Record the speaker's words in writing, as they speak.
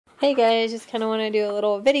Hey guys, just kind of want to do a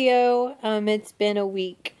little video. It's been a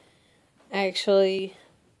week, actually,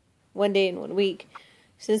 1 day and 1 week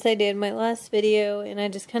since I did my last video, and I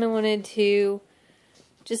just kind of wanted to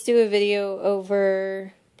just do a video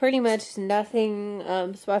over pretty much nothing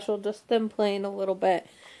special, just them playing a little bit.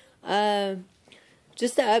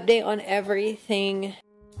 Just an update on everything.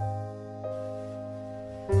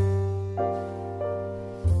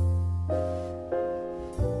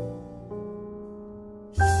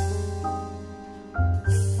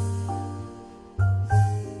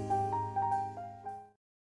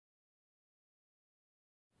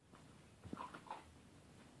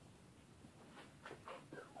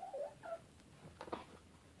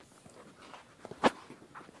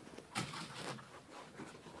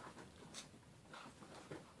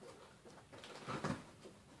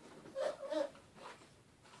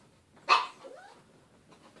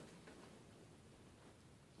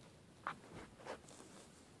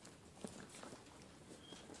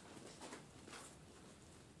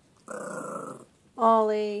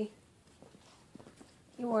 Ollie,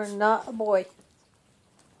 you are not a boy.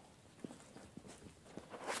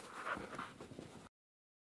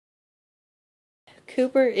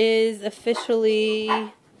 Cooper is officially,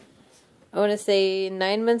 I want to say,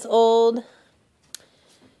 9 months old.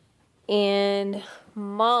 And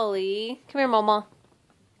Molly, come here, Mama,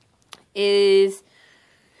 is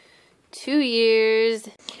 2 years.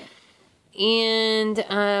 And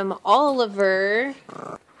Oliver,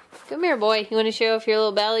 come here, boy. You want to show off your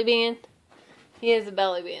little belly band? He has a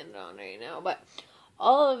belly band on right now. But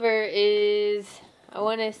Oliver is, I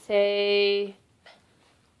want to say,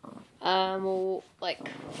 like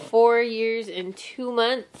 4 years and 2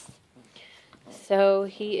 months. So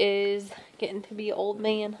he is getting to be old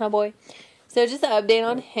man, huh, boy? So just an update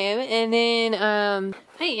on him. And then,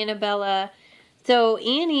 hi, Annabella. So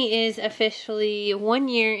Annie is officially 1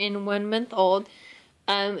 year and 1 month old.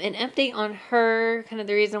 An update on her, kind of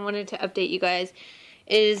the reason I wanted to update you guys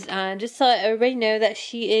is just to let everybody know that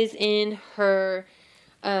she is in her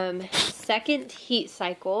second heat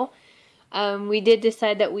cycle. We did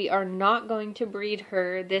decide that we are not going to breed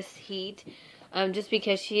her this heat, just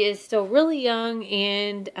because she is still really young,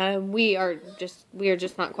 and we are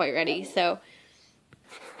just not quite ready. So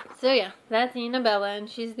yeah, that's Annabella, and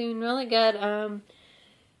she's doing really good.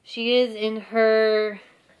 She is in her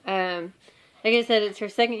like I said, it's her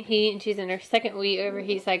second heat, and she's in her second week of her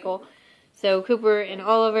heat cycle. So Cooper and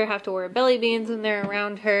Oliver have to wear belly bands when they're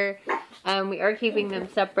around her. We are keeping them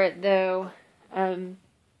separate, though, the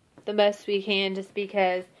best we can, just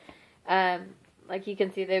because, like you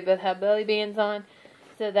can see, they both have belly bands on,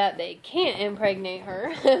 so that they can't impregnate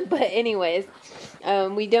her. But anyways,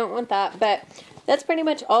 we don't want that. But that's pretty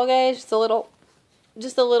much all, guys. Just a little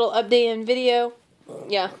update and video.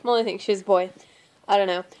 Yeah, Molly thinks she's a boy. I don't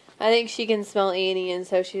know. I think she can smell Annie, and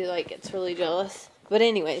so she gets really jealous. But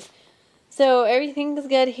anyways, so everything's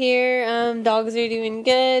good here. Dogs are doing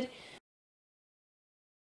good.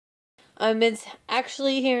 It's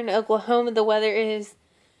actually here in Oklahoma. The weather's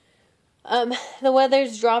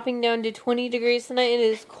dropping down to 20 degrees tonight. It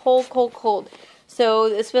is cold, cold, cold. So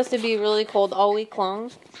it's supposed to be really cold all week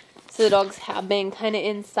long. So the dogs have been kind of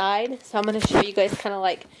inside. So I'm going to show you guys kind of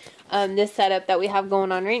like this setup that we have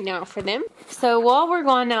going on right now for them. So while we're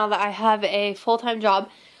gone, now that I have a full-time job,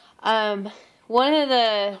 one of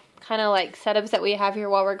the kind of like setups that we have here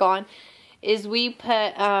while we're gone is we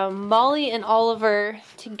put Molly and Oliver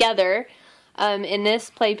together in this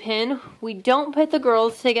playpen. We don't put the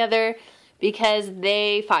girls together because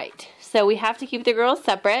they fight. So we have to keep the girls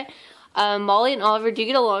separate. Molly and Oliver do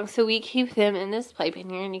get along, so we keep them in this playpen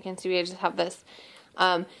here. And you can see we just have this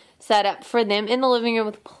set up for them in the living room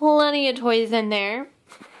with plenty of toys in there.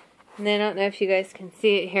 And then I don't know if you guys can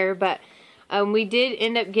see it here, but we did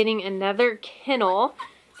end up getting another kennel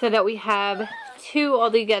so that we have two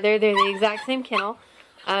all together. They're the exact same kennel.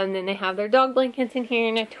 Then they have their dog blankets in here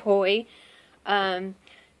and a toy. Annie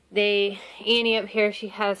up here, she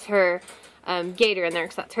has her gator in there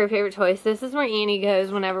because that's her favorite toy. So this is where Annie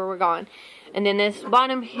goes whenever we're gone. And then this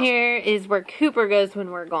bottom here is where Cooper goes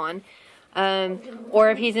when we're gone. Or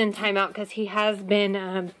if he's in timeout, because he has been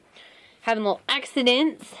having little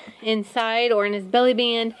accidents inside or in his belly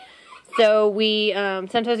band. So we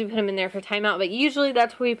sometimes we put him in there for timeout, but usually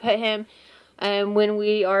that's where we put him when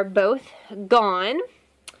we are both gone.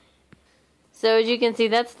 So as you can see,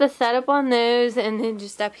 that's the setup on those. And then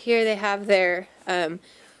just up here they have their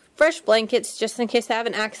fresh blankets just in case they have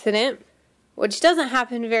an accident, which doesn't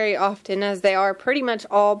happen very often as they are pretty much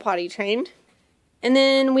all potty trained. And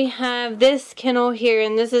then we have this kennel here,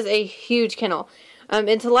 and this is a huge kennel.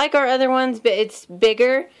 It's like our other ones, but it's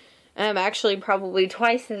bigger. Actually probably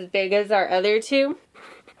twice as big as our other two.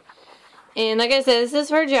 And like I said, this is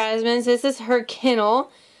for Jasmine. This is her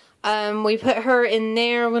kennel. We put her in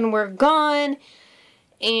there when we're gone.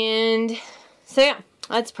 And so yeah,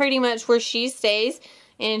 that's pretty much where she stays.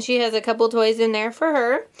 And she has a couple toys in there for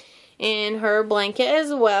her. And her blanket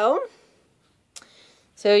as well.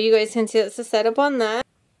 So you guys can see that's the setup on that.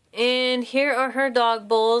 And here are her dog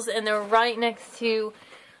bowls. And they're right next to,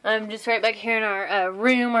 just right back here in our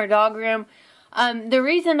room, our dog room. The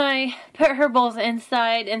reason I put her bowls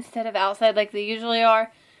inside instead of outside like they usually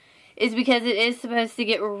are is because it is supposed to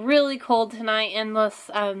get really cold tonight and this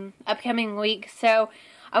upcoming week. So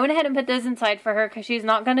I went ahead and put those inside for her because she's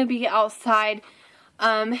not going to be outside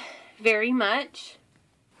very much.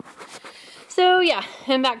 So yeah,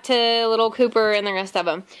 and back to little Cooper and the rest of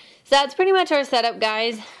them. So that's pretty much our setup,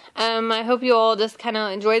 guys. I hope you all just kind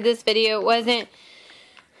of enjoyed this video. It wasn't,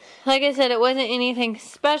 like I said, it wasn't anything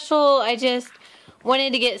special. I just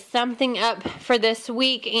wanted to get something up for this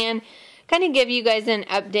week and kind of give you guys an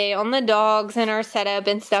update on the dogs and our setup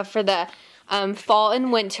and stuff for the fall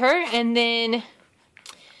and winter. And then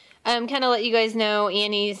kind of let you guys know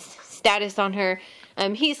Annie's status on her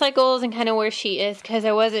heat cycles and kind of where she is, because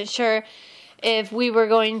I wasn't sure if we were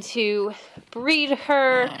going to breed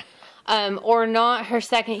her or not, her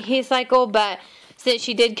second heat cycle. But since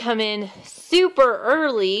she did come in super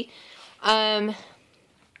early,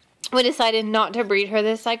 we decided not to breed her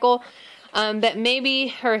this cycle. But maybe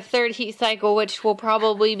her third heat cycle, which will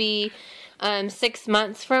probably be 6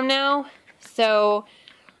 months from now. So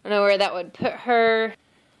I don't know where that would put her.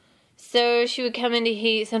 So she would come into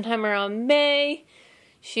heat sometime around May.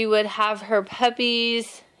 She would have her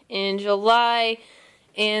puppies in July,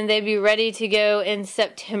 and they'd be ready to go in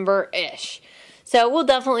September-ish. So it will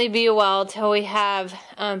definitely be a while till we have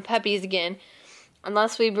puppies again,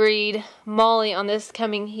 unless we breed Molly on this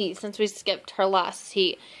coming heat, since we skipped her last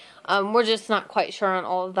heat. We're just not quite sure on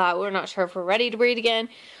all of that. We're not sure if we're ready to breed again,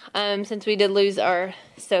 since we did lose our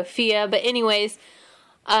Sophia. But anyways,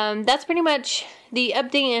 that's pretty much the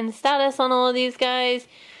update and status on all of these guys,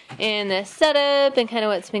 and the setup, and kind of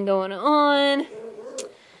what's been going on.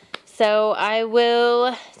 So I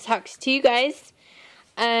will talk to you guys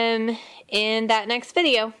in that next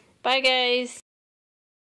video. Bye, guys.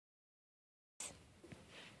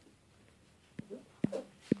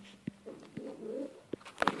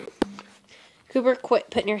 Cooper, quit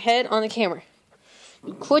putting your head on the camera.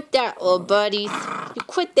 You quit that, little buddies. You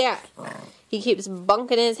quit that. He keeps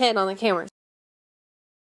bunking his head on the camera.